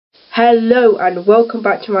Hello and welcome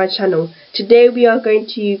back to my channel. Today we are going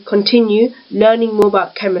to continue learning more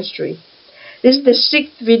about chemistry. This is the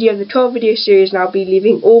 6th video of the 12 video series, and I'll be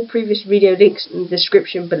leaving all previous video links in the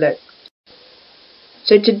description below.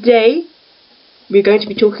 So today we're going to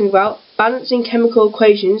be talking about balancing chemical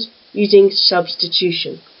equations using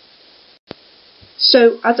substitution.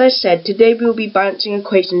 So as I said, today we will be balancing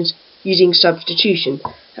equations using substitution.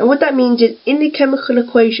 And what that means is, in the chemical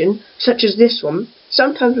equation, such as this one,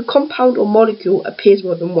 sometimes a compound or molecule appears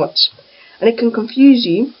more than once, and it can confuse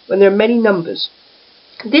you when there are many numbers.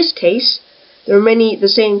 In this case, there are many the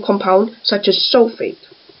same compound, such as sulfate.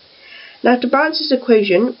 Now, to balance this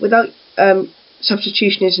equation without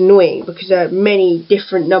substitution is annoying because there are many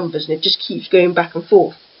different numbers and it just keeps going back and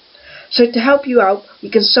forth. So to help you out, we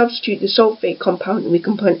can substitute the sulfate compound and we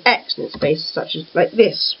can put an X in its place, such as like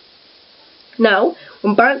this. Now,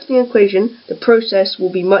 when balancing the equation, the process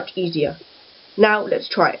will be much easier. Now let's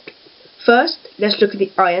try it. First, let's look at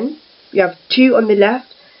the iron. We have 2 on the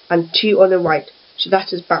left and 2 on the right, so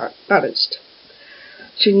that is balanced.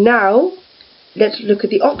 So now let's look at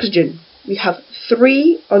the oxygen. We have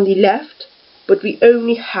 3 on the left, but we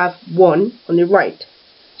only have 1 on the right.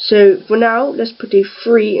 So for now, let's put a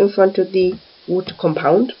 3 in front of the water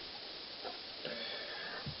compound.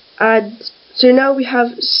 And so now we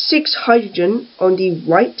have 6 hydrogen on the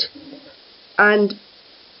right,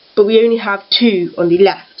 but we only have 2 on the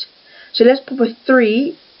left. So let's put a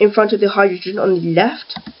 3 in front of the hydrogen on the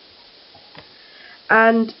left,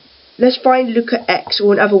 and let's look at X,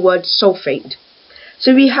 or in other words, sulfate.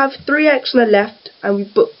 So we have 3X on the left,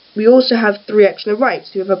 and we also have 3X on the right,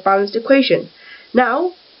 so we have a balanced equation.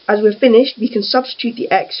 Now, as we're finished, we can substitute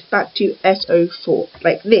the X back to SO4,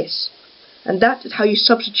 like this. And that is how you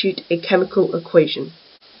substitute a chemical equation.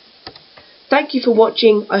 Thank you for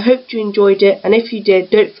watching. I hope you enjoyed it, and if you did,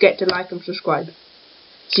 don't forget to like and subscribe.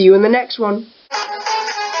 See you in the next one.